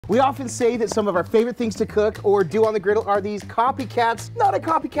We often say that some of our favorite things to cook or do on the griddle are these copycats. Not a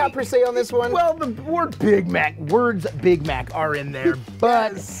copycat per se on this one. Well, the word Big Mac, words Big Mac are in there,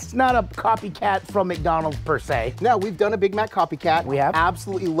 but it's not a copycat from McDonald's per se. No, we've done a Big Mac copycat. We have?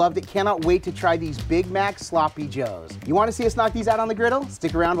 Absolutely loved it. Cannot wait to try these Big Mac Sloppy Joes. You want to see us knock these out on the griddle?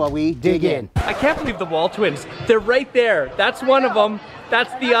 Stick around while we dig in. I can't believe the WALTWINS. They're right there. That's one of them.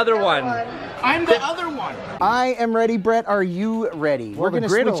 That's the other one. I'm the other one. I am ready, Brett. Are you ready? Well, the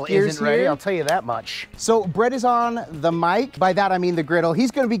griddle isn't ready, I'll tell you that much. So Brett is on the mic. By that, I mean the griddle.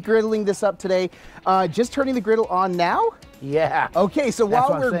 He's going to be griddling this up today. Just turning the griddle on now? Yeah. Okay, so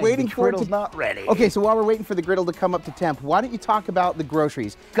while we're waiting for it to... not ready. Okay, so while we're waiting for the griddle to come up to temp, why don't you talk about the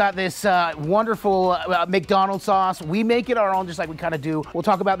groceries? Got this wonderful McDonald's sauce. We make it our own, just like we kind of do. We'll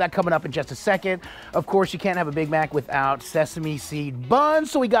talk about that coming up in just a second. Of course, you can't have a Big Mac without sesame seed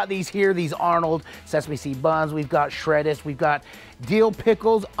buns. So we got these here, these Arnold sesame seed buns. We've got shredded. We've got dill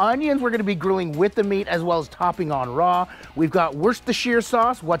pickles, onions we're gonna be grilling with the meat as well as topping on raw. We've got Worcestershire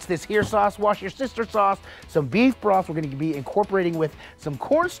sauce. What's this here sauce? Wash your sister sauce. Some beef broth we're gonna be incorporating with some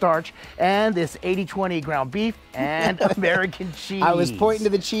cornstarch and this 80-20 ground beef and American cheese. I was pointing to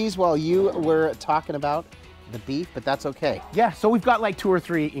the cheese while you were talking about the beef, but that's okay. Yeah, so we've got like 2 or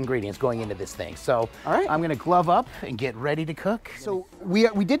 3 ingredients going into this thing. So all right, I'm gonna glove up and get ready to cook. So we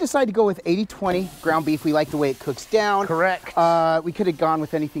did decide to go with 80-20 ground beef. We like the way it cooks down. Correct. We could have gone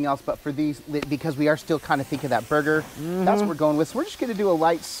with anything else, but for these, because we are still kind of thinking that burger, that's what we're going with. So we're just gonna do a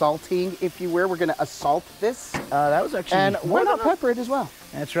light salting, if you will. We're gonna assault this. That was actually... And why not pepper it as well?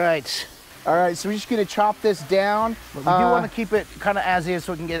 That's right. All right, so we're just gonna chop this down. But we do want to keep it kind of as is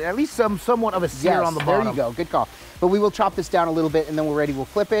so we can get at least somewhat of a sear on the bottom. There you go, good call. But we will chop this down a little bit and then we're ready, we'll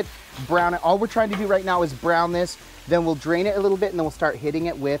flip it, brown it. All we're trying to do right now is brown this, then we'll drain it a little bit and then we'll start hitting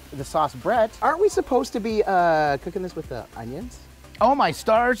it with the sauce. Brett, aren't we supposed to be cooking this with the onions? Oh my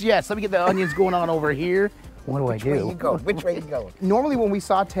stars, yes. Let me get the onions going on over here. What do I do? Which way you go? Which way you go? Normally when we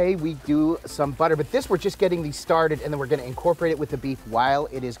saute, we do some butter, but this we're just getting these started and then we're gonna incorporate it with the beef while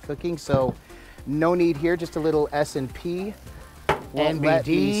it is cooking. So no need here, just a little S&P. Won't let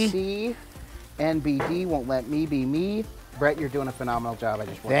me see. NBD won't let me be me. Brett, you're doing a phenomenal job. I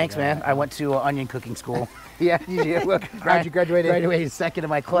just want Thanks, man. I went to onion cooking school. Yeah, you did. Well, how'd you graduate? Graduated second in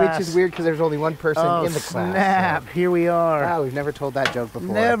my class. Which is weird because there's only one person in the class. Snap! So. Here we are. Wow, we've never told that joke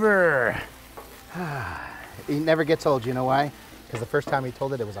before. Never. It never gets old. You know why? Because the first time he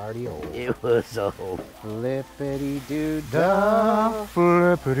told it, it was already old. It was old. Flippity-doo-dah,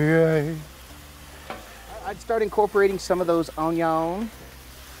 flippity-ay. I'd start incorporating some of those onions,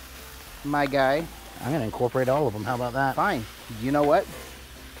 my guy. I'm gonna incorporate all of them. How about that? Fine. You know what?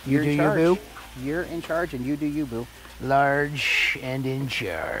 You do you, boo. You're in charge, and you do you, boo. Large and in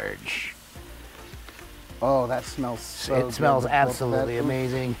charge. Oh, that smells so good. It smells absolutely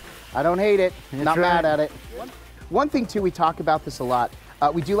amazing. I don't hate it. That's Not right. mad at it. One thing too, we talk about this a lot.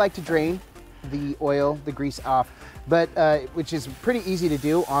 We do like to drain the oil, the grease off, but which is pretty easy to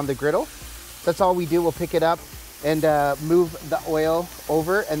do on the griddle. That's all we do. We'll pick it up and move the oil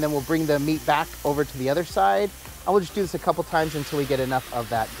over, and then we'll bring the meat back over to the other side. I will just do this a couple times until we get enough of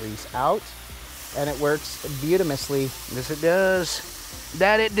that grease out, and it works beautifully. Yes, it does.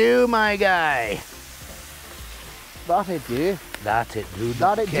 That it do, my guy. That it do. That it do.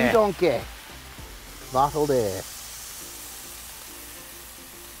 That it do, donkey. That'll do.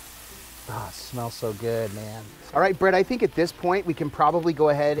 Oh, it smells so good, man. All right, Brett, I think at this point we can probably go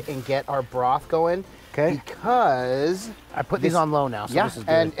ahead and get our broth going. Okay. Because I put these on low now, so yeah, this is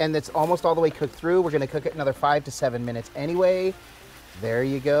good. and it's almost all the way cooked through. We're gonna cook it another 5 to 7 minutes anyway. There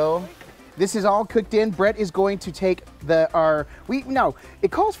you go. This is all cooked in. Brett is going to take it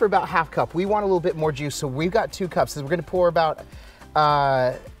calls for about half cup. We want a little bit more juice, so we've got 2 cups. So we're gonna pour about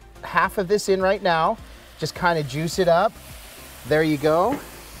half of this in right now. Just kind of juice it up. There you go.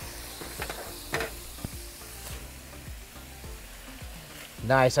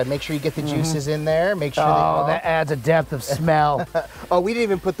 Nice. I'd make sure you get the juices in there. Make sure. That adds a depth of smell. Oh, we didn't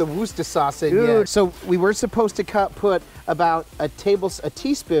even put the Worcester sauce in yet. So we were supposed to put about a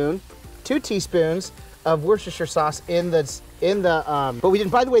teaspoon, 2 teaspoons of Worcestershire sauce in the, but we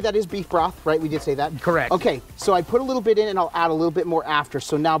didn't. By the way, that is beef broth, right? We did say that. Correct. Okay, so I put a little bit in, and I'll add a little bit more after.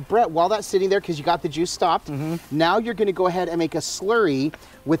 So now, Brett, while that's sitting there, because you got the juice stopped, now you're going to go ahead and make a slurry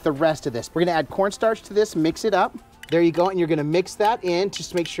with the rest of this. We're going to add cornstarch to this, mix it up. There you go, and you're gonna mix that in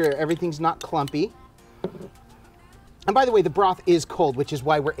just to make sure everything's not clumpy. And by the way, the broth is cold, which is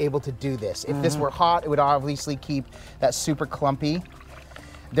why we're able to do this. If this were hot, it would obviously keep that super clumpy.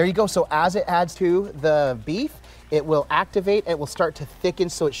 There you go, so as it adds to the beef, it will activate, it will start to thicken,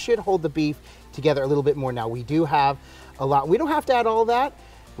 so it should hold the beef together a little bit more. Now, we do have a lot. We don't have to add all that,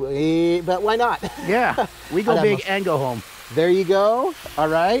 But why not? Yeah, we go big and go home. There you go. All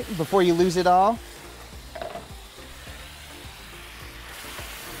right, before you lose it all.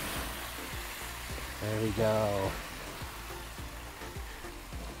 There we go.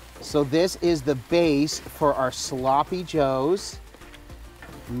 So this is the base for our sloppy joes.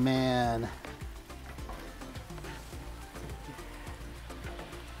 Man.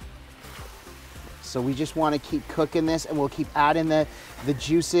 So we just want to keep cooking this, and we'll keep adding the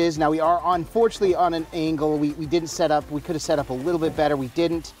juices. Now we are unfortunately on an angle. We didn't set up, we could have set up a little bit better. We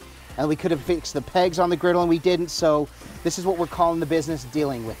didn't. And we could have fixed the pegs on the griddle, and we didn't. So this is what we're calling the business,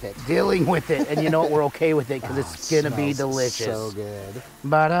 dealing with it. Dealing with it. And you know what? We're okay with it because it's going to be delicious. So good.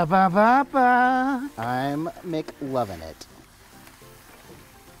 Ba-da-ba-ba-ba. I'm McLovin' it.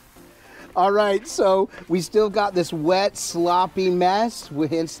 All right, so we still got this wet, sloppy mess,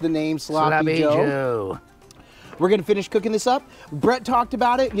 hence the name Sloppy Joe. We're gonna finish cooking this up. Brett talked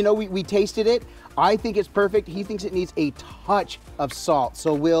about it. You know, we tasted it. I think it's perfect. He thinks it needs a touch of salt.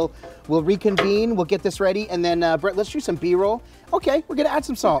 So we'll reconvene. We'll get this ready, and then Brett, let's do some B-roll. Okay, we're gonna add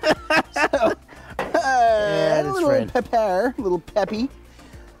some salt. So, a little pepper, a little peppy.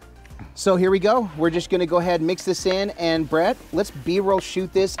 So here we go. We're just gonna go ahead and mix this in, and Brett, let's B-roll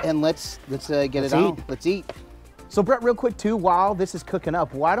shoot this, and let's get it out. Let's eat. So Brett, real quick too, while this is cooking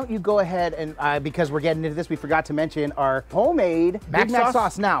up, why don't you go ahead and, because we're getting into this, we forgot to mention our homemade Big Mac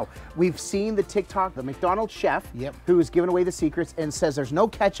sauce. Now, we've seen the TikTok, the McDonald's chef, who has given away the secrets and says there's no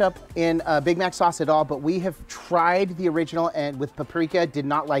ketchup in Big Mac sauce at all, but we have tried the original and with paprika, did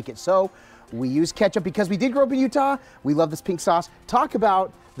not like it. So we use ketchup because we did grow up in Utah. We love this pink sauce. Talk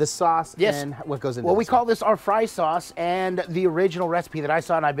about the sauce and what goes into it. Well, we call this our fry sauce, and the original recipe that I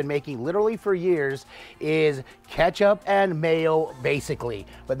saw and I've been making literally for years is ketchup and mayo, basically.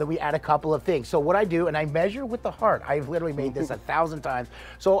 But then we add a couple of things. So what I do, and I measure with the heart. I've literally made this 1,000 times.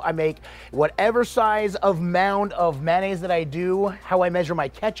 So I make whatever size of mound of mayonnaise that I do. How I measure my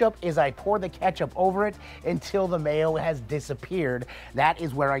ketchup is I pour the ketchup over it until the mayo has disappeared. That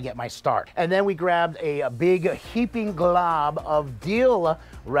is where I get my start. And then we grabbed a big heaping glob of dill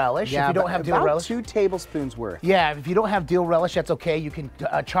relish. Yeah, if you don't have dill relish, 2 tablespoons worth. Yeah, if you don't have dill relish, that's okay. You can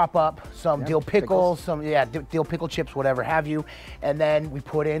chop up some dill pickles, dill pickle chips, whatever have you. And then we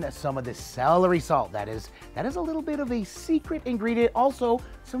put in some of the celery salt. That is a little bit of a secret ingredient. Also,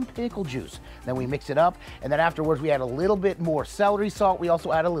 some pickle juice. Then we mix it up, and then afterwards we add a little bit more celery salt. We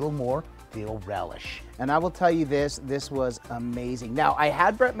also add a little more dill relish. And I will tell you this was amazing. Now, I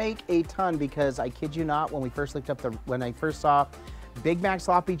had Brett make a ton because I kid you not, when we first looked up when I first saw Big Mac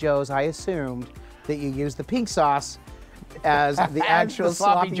Sloppy Joes, I assumed that you used the pink sauce as the actual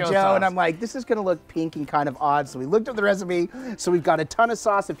Sloppy Joe sauce. And I'm like, this is gonna look pink and kind of odd. So we looked up the recipe. So we've got a ton of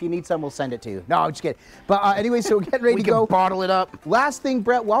sauce. If you need some, we'll send it to you. No, I'm just kidding. But anyway, so we're getting ready to go. We can bottle it up. Last thing,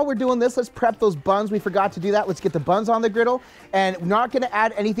 Brett, while we're doing this, let's prep those buns. We forgot to do that. Let's get the buns on the griddle. And we're not gonna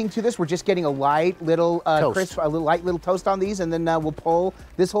add anything to this. We're just getting a light little crisp, a light little toast on these, and then we'll pull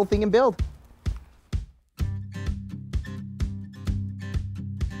this whole thing and build.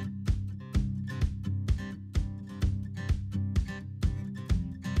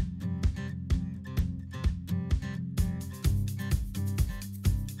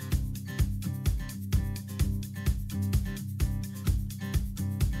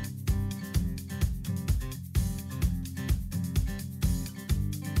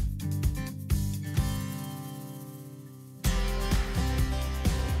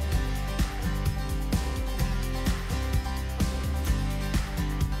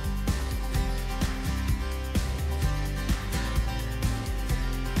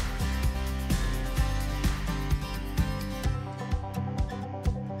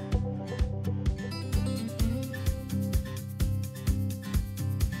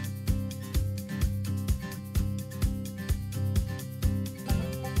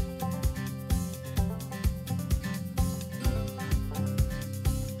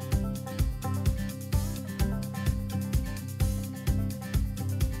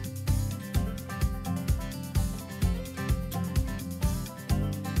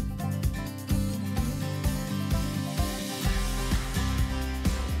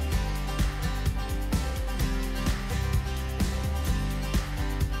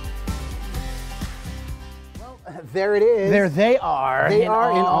 There it is. There they are. They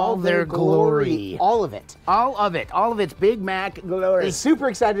are in all their glory. All of it. All of it. All of its Big Mac glory. I'm super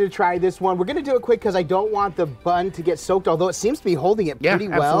excited to try this one. We're going to do it quick because I don't want the bun to get soaked, although it seems to be holding it pretty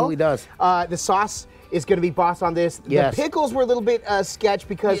well. Absolutely does. The sauce is going to be boss on this. Yes. The pickles were a little bit sketch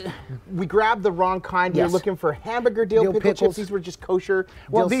because we grabbed the wrong kind. We were looking for hamburger dill pickle chips. These were just kosher.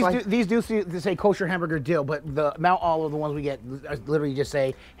 Well, these do say kosher hamburger dill, but the Mount Olive, the ones we get, literally just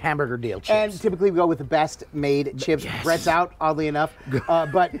say hamburger dill chips. And typically we go with the best made chips. Brett's out, oddly enough,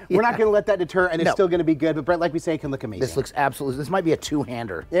 but we're not going to let that deter, and it's still going to be good. But Brett, like we say, it can look amazing. This looks absolutely. This might be a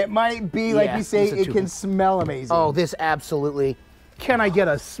two-hander. It might be, like we say, it can smell amazing. Oh, this absolutely. Can I get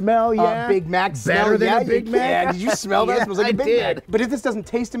a smell? Yeah. Big Mac smell. Better than a Big Mac? Yeah, did you smell that? It smells like a Big Mac. But if this doesn't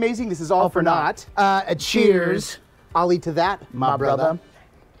taste amazing, this is all for naught. Cheers. I'll eat to that, my brother.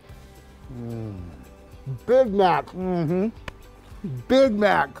 Big Mac. Big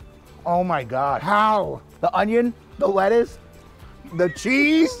Mac. Oh my God. How? The onion, the lettuce, the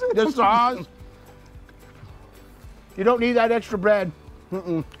cheese, the sauce. You don't need that extra bread.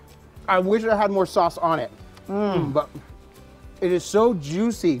 I wish I had more sauce on it. But it is so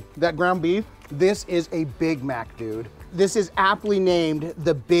juicy, that ground beef. This is a Big Mac, dude. This is aptly named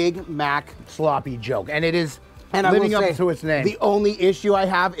the Big Mac Sloppy joke. And it is and living up to its name. The only issue I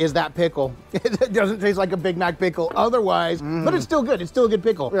have is that pickle. It doesn't taste like a Big Mac pickle otherwise, but it's still good. It's still a good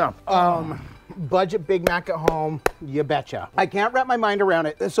pickle. Yeah. Budget Big Mac at home, you betcha. I can't wrap my mind around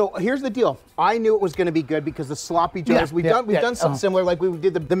it. So here's the deal. I knew it was going to be good because the sloppy joes, we've done something similar, like we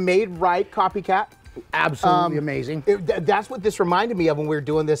did the Made Right copycat. Absolutely amazing. That's what this reminded me of when we were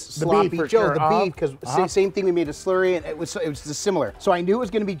doing this sloppy joe, the beef, because same thing, we made a slurry, and it was similar. So I knew it was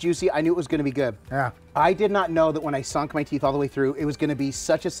going to be juicy. I knew it was going to be good. Yeah. I did not know that when I sunk my teeth all the way through, it was going to be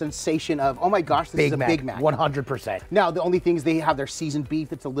such a sensation of, oh my gosh, this is a Big Mac. 100%. Now, the only thing is they have their seasoned beef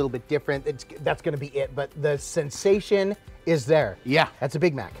that's a little bit different. That's going to be it, but the sensation is there. Yeah. That's a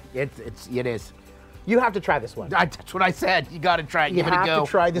Big Mac. It is. You have to try this one. That's what I said. You got to try it. Give it a go. You have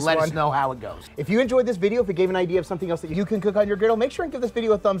to try this one. Let us know how it goes. If you enjoyed this video, if it gave an idea of something else that you can cook on your griddle, make sure and give this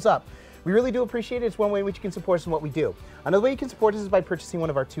video a thumbs up. We really do appreciate it. It's one way in which you can support us in what we do. Another way you can support us is by purchasing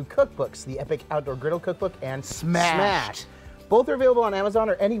one of our 2 cookbooks, the Epic Outdoor Griddle Cookbook and Smash. Both are available on Amazon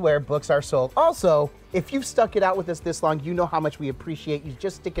or anywhere books are sold. Also, if you've stuck it out with us this long, you know how much we appreciate you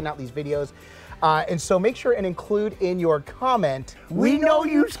just sticking out these videos. And so make sure and include in your comment, we know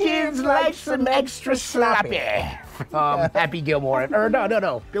you kids like some extra sloppy. Happy Gilmore. Or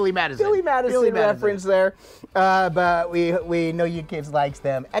no. Billy Madison. Billy Madison reference there. But we know you kids likes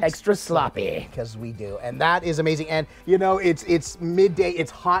them extra sloppy, because we do. And that is amazing. And you know, it's midday, it's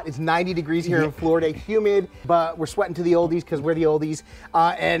hot, it's 90 degrees here in Florida, humid, but we're sweating to the oldies because we're the oldies.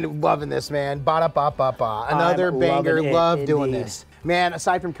 And loving this, man. Ba-da-ba-ba-ba. Another banger. Love doing this. Man,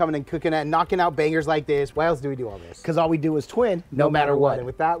 aside from coming and cooking and knocking out bangers like this, why else do we do all this? Because all we do is twin, no matter what. And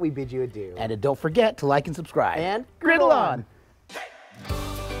with that, we bid you adieu. And don't forget to like and subscribe. And griddle on.